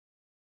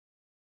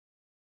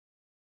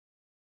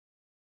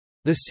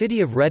 The city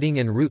of Reading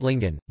and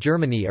Reutlingen,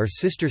 Germany are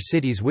sister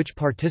cities which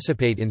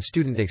participate in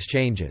student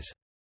exchanges.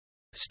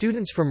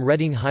 Students from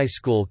Reading High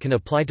School can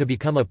apply to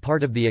become a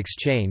part of the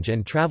exchange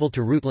and travel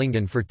to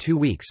Reutlingen for 2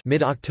 weeks,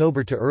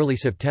 mid-October to early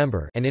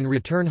September, and in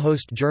return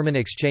host German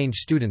exchange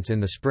students in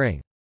the spring.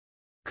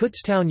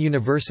 Kutztown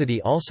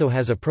University also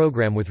has a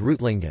program with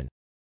Reutlingen.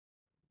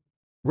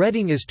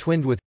 Reading is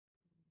twinned with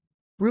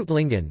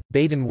Reutlingen,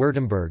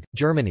 Baden-Württemberg,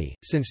 Germany,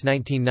 since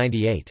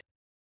 1998.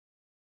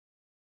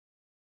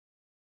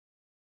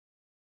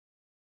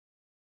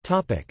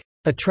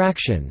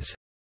 Attractions.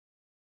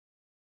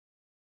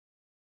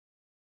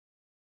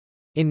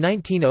 In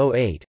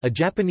 1908, a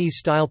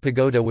Japanese-style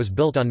pagoda was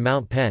built on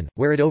Mount Penn,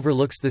 where it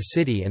overlooks the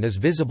city and is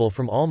visible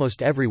from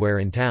almost everywhere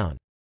in town.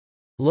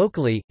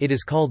 Locally, it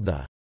is called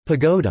the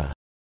Pagoda.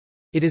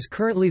 It is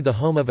currently the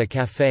home of a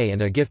café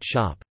and a gift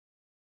shop.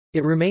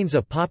 It remains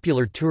a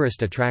popular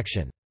tourist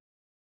attraction.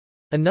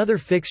 Another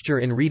fixture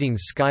in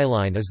Reading's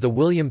skyline is the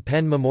William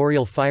Penn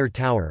Memorial Fire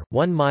Tower,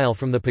 1 mile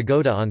from the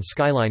pagoda on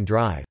Skyline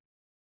Drive.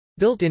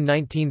 Built in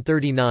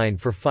 1939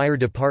 for fire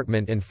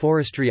department and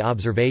forestry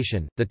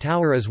observation, the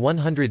tower is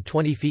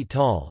 120 feet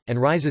tall, and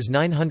rises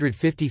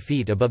 950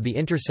 feet above the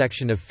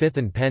intersection of 5th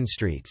and Penn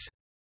Streets.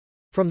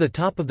 From the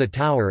top of the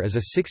tower is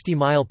a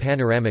 60-mile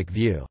panoramic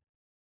view.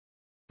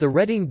 The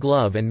Reading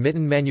Glove and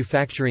Mitten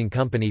Manufacturing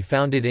Company,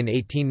 founded in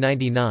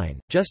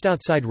 1899, just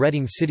outside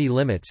Reading city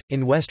limits,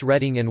 in West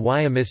Reading and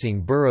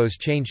Wyomissing boroughs,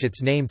 changed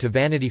its name to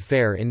Vanity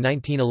Fair in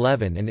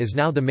 1911 and is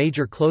now the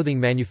major clothing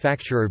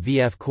manufacturer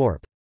VF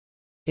Corp.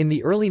 In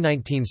the early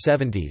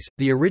 1970s,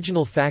 the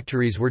original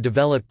factories were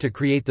developed to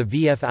create the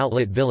VF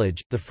Outlet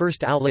Village, the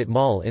first outlet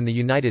mall in the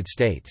United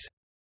States.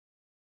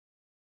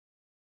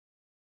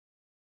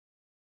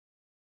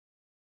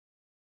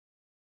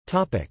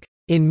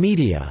 In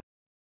media.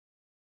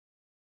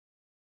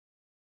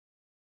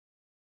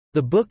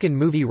 The book and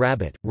movie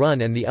Rabbit,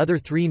 Run and the other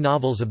 3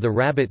 novels of the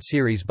Rabbit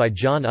series by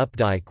John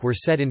Updike were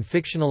set in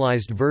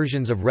fictionalized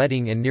versions of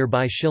Reading and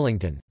nearby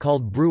Shillington,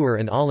 called Brewer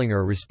and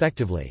Allinger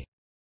respectively.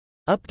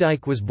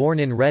 Updike was born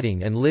in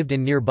Reading and lived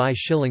in nearby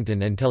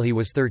Shillington until he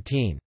was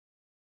 13.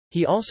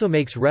 He also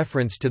makes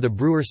reference to the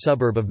Brewer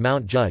suburb of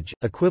Mount Judge,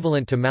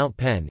 equivalent to Mount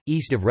Penn,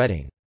 east of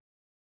Reading.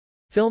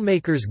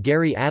 Filmmakers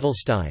Gary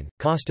Adelstein,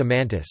 Costa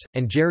Mantis,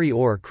 and Jerry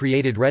Orr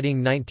created Reading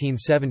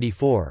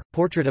 1974,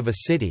 Portrait of a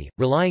City,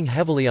 relying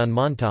heavily on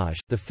montage.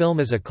 The film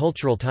is a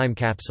cultural time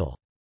capsule.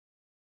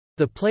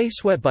 The play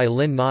Sweat by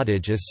Lynn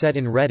Nottage is set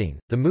in Reading.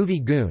 The movie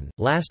Goon,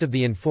 Last of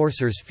the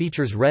Enforcers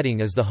features Reading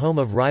as the home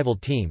of rival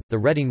team, the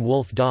Reading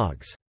Wolf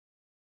Dogs.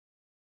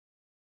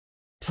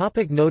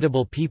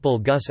 Notable people: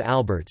 Gus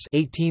Alberts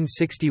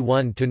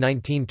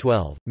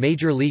 (1861–1912),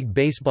 Major League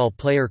Baseball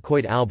player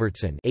Coit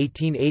Albertson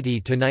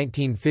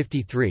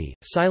 (1880–1953),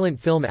 silent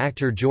film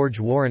actor George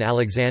Warren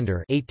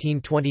Alexander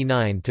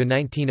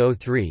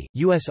 (1829–1903),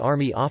 U.S.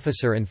 Army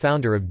officer and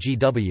founder of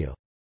G.W.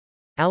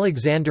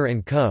 Alexander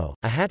 & Co.,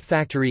 a hat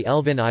factory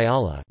Elvin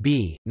Ayala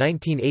b.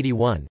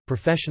 1981,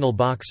 professional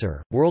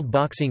boxer, World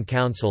Boxing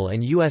Council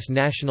and U.S.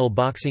 National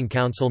Boxing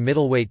Council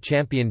middleweight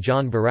champion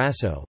John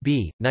Barrasso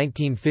b.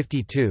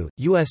 1952,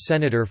 U.S.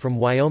 Senator from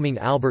Wyoming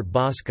Albert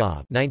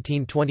Boskov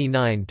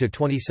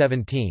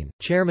 1929–2017,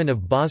 chairman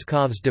of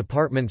Boskov's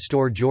department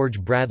store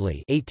George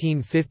Bradley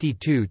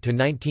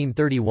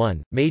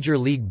 1852–1931, Major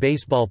League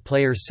Baseball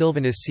player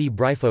Sylvanus C.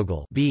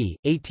 Breyfogle b.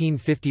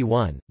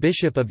 1851,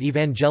 Bishop of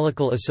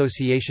Evangelical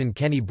Association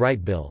Kenny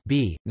Brightbill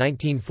b.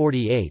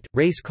 1948,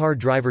 race car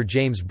driver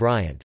James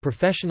Bryant,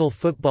 professional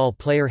football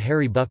player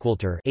Harry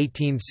Buckwalter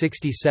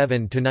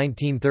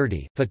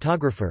 (1867–1930),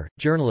 photographer,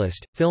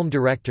 journalist, film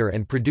director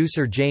and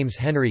producer James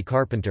Henry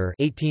Carpenter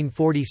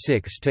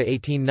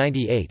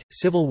 (1846–1898),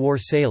 Civil War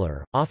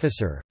sailor,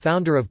 officer,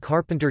 founder of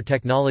Carpenter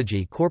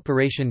Technology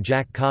Corporation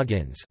Jack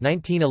Coggins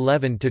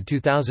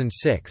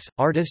 (1911–2006),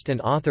 artist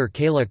and author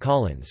Kayla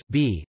Collins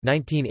b.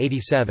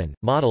 1987,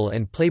 model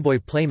and Playboy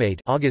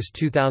playmate August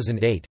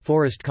 2008,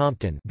 Forrest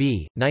Compton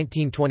b.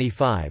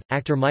 1925,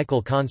 actor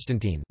Michael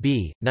Constantine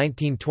b.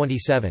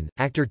 1927,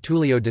 actor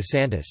Tulio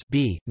DeSantis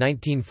b.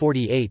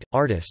 1948,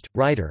 artist,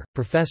 writer,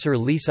 professor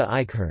Lisa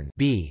Eichhorn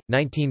b.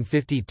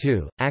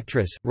 1952,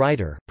 actress,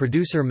 writer,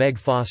 producer Meg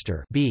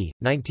Foster b.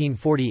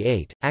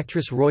 1948,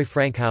 actress Roy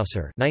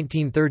Frankhauser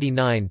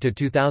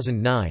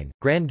 1939–2009,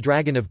 Grand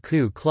Dragon of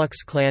Ku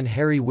Klux Klan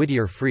Harry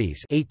Whittier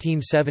Fries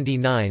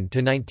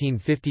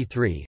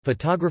 1879–1953,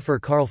 photographer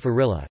Carl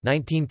Farilla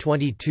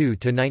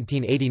 1922–1989,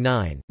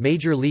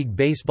 Major League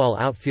Baseball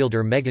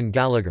outfielder Megan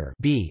Gallagher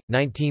b.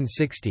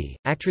 1960,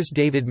 actress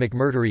David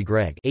McMurtry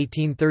Gregg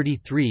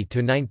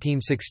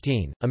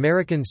 1833–1916,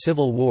 American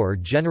Civil War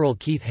General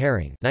Keith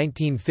Haring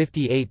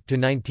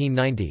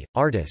 1958–1990,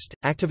 artist,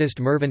 activist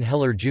Mervyn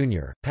Heller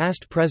Jr.,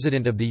 past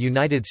president of the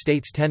United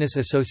States Tennis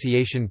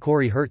Association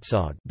Corey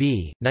Herzog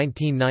b.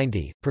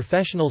 1990,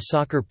 professional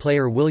soccer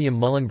player William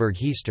Mullenberg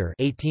Heister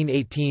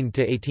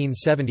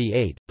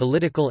 1818–1878,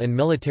 political and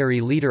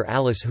military leader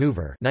Alice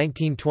Hoover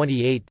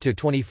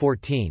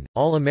 1928–2014,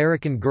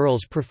 All-American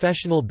Girls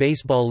Professional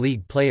Baseball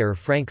League player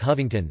Frank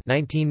Hovington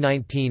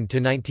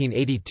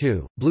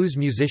 1919–1982, blues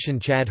musician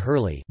Chad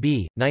Hurley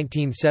b.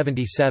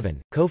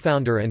 1977,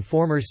 co-founder and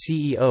former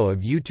CEO of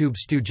YouTube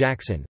Stu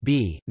Jackson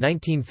b.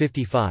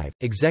 1955,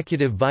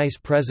 executive vice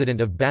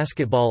president of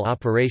basketball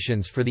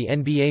operations for the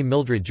NBA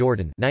Mildred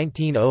Jordan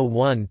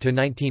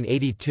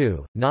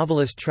 1901–1982,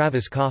 novelist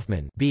Travis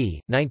Kaufman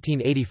b.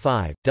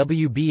 1985,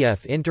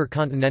 WBF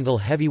Intercontinental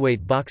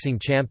Heavyweight Boxing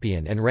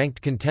Champion and ranked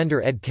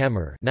contender Ed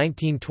Kemmer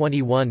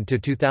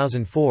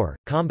 1921–2004,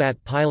 combat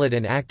pilot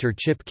and actor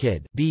Chip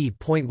Kidd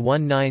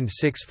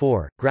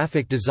b.1964,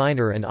 graphic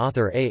designer and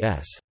author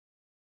A.S.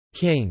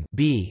 King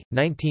b.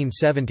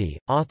 1970,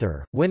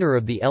 author, winner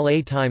of the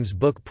LA Times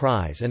Book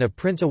Prize and a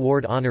Prince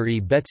Award honoree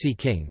Betsy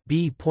King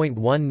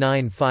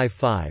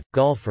b.1955,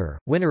 golfer,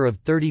 winner of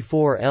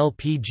 34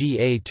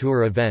 LPGA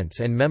Tour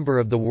events and member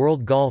of the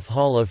World Golf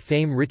Hall of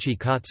Fame Richie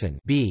Kotzen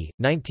b.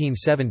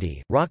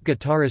 1970, rock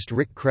guitarist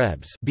Rick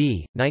Krebs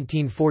b.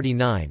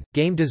 1949,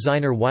 game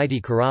designer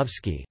Whitey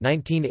Karofsky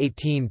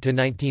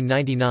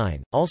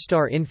 1918–1999,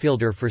 all-star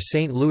infielder for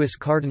St. Louis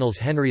Cardinals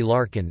Henry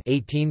Larkin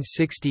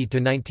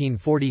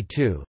 1860–1942,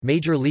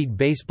 Major League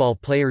Baseball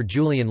player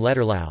Julian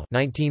Letterlow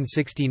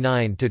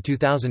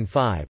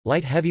 (1969–2005),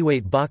 light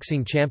heavyweight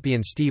boxing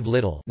champion Steve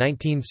Little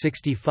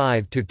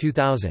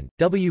 (1965–2000),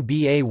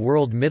 WBA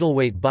World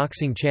Middleweight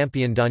Boxing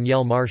Champion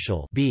Danielle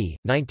Marshall (b.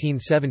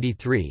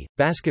 1973),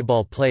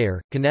 basketball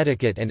player,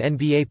 Connecticut and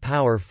NBA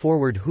power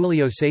forward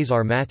Julio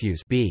Cesar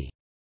Matthews (b.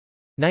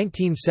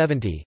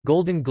 1970),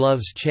 Golden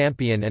Gloves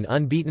champion and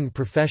unbeaten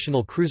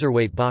professional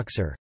cruiserweight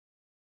boxer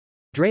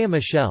Drea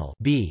Michelle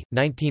b.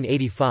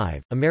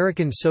 1985,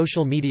 American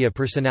social media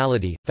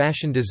personality,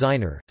 fashion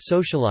designer,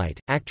 socialite,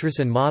 actress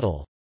and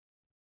model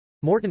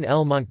Morton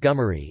L.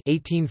 Montgomery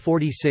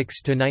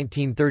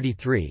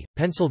 (1846–1933),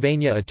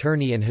 Pennsylvania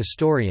attorney and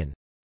historian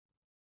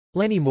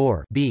Lenny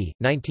Moore B.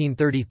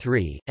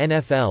 1933,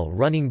 NFL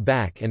running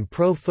back and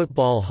Pro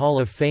Football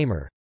Hall of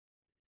Famer.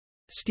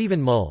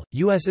 Stephen Mull,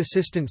 U.S.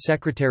 Assistant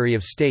Secretary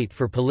of State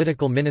for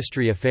Political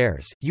Ministry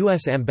Affairs,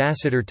 U.S.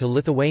 Ambassador to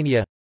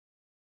Lithuania.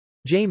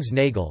 James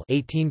Nagle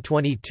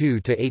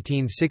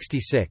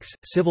 (1822–1866),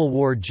 Civil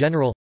War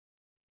general.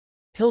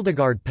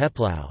 Hildegard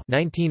Peplau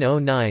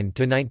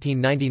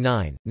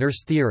 (1909–1999),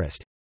 nurse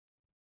theorist.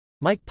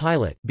 Mike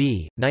Pilot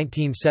B.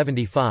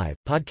 1975,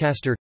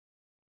 podcaster.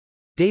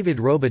 David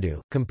Robidoux,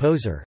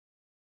 composer.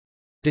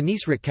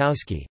 Denise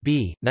Rutkowski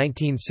B.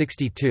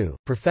 1962,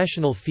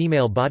 professional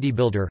female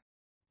bodybuilder.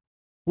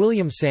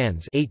 William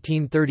Sands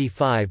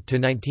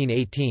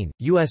 (1835–1918),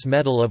 U.S.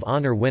 Medal of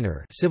Honor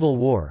winner, Civil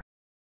War.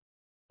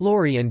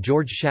 Laurie and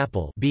George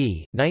Chappell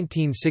B.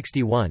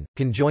 1961,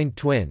 conjoined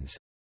twins.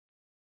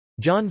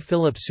 John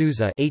Philip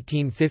Sousa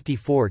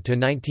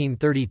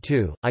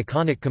 (1854–1932),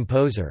 iconic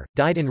composer,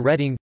 died in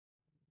Reading.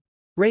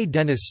 Ray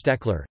Dennis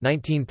Steckler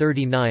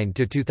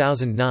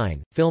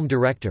 (1939–2009), film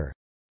director.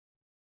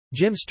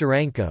 Jim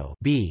Steranko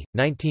B.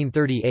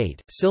 1938,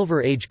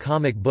 Silver Age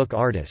comic book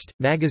artist,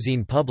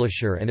 magazine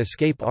publisher and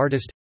escape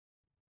artist.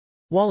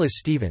 Wallace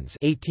Stevens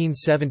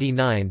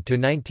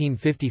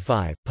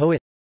 (1879–1955),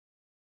 poet.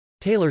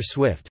 Taylor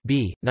Swift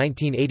B.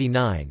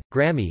 1989,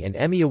 Grammy and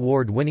Emmy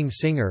Award-winning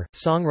singer,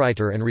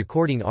 songwriter and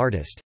recording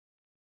artist.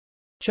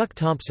 Chuck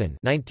Thompson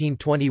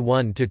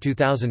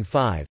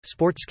 (1921–2005),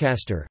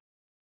 sportscaster.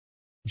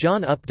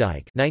 John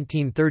Updike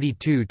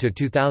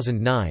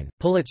 (1932–2009),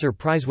 Pulitzer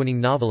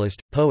Prize-winning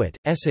novelist, poet,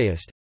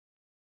 essayist.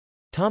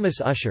 Thomas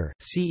Usher,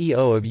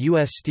 CEO of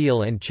U.S.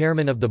 Steel and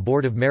chairman of the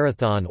board of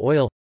Marathon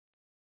Oil.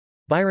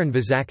 Byron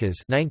Vazakas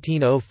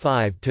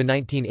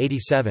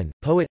 (1905–1987),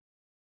 poet.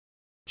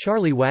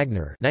 Charlie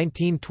Wagner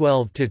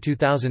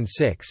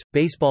 (1912–2006),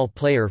 baseball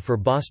player for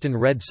Boston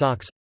Red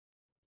Sox.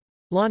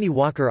 Lonnie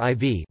Walker IV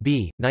B.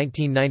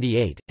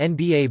 1998,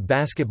 NBA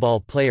basketball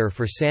player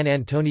for San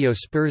Antonio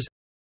Spurs.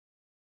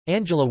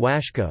 Angela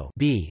Washko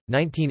B.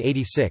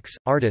 1986,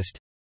 artist.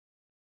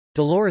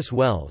 Dolores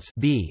Wells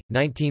B.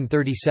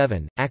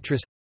 1937,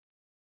 actress.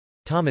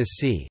 Thomas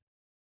C.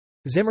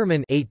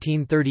 Zimmerman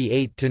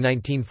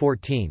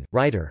 (1838–1914),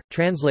 writer,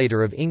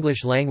 translator of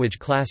English language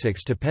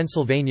classics to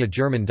Pennsylvania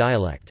German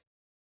dialect.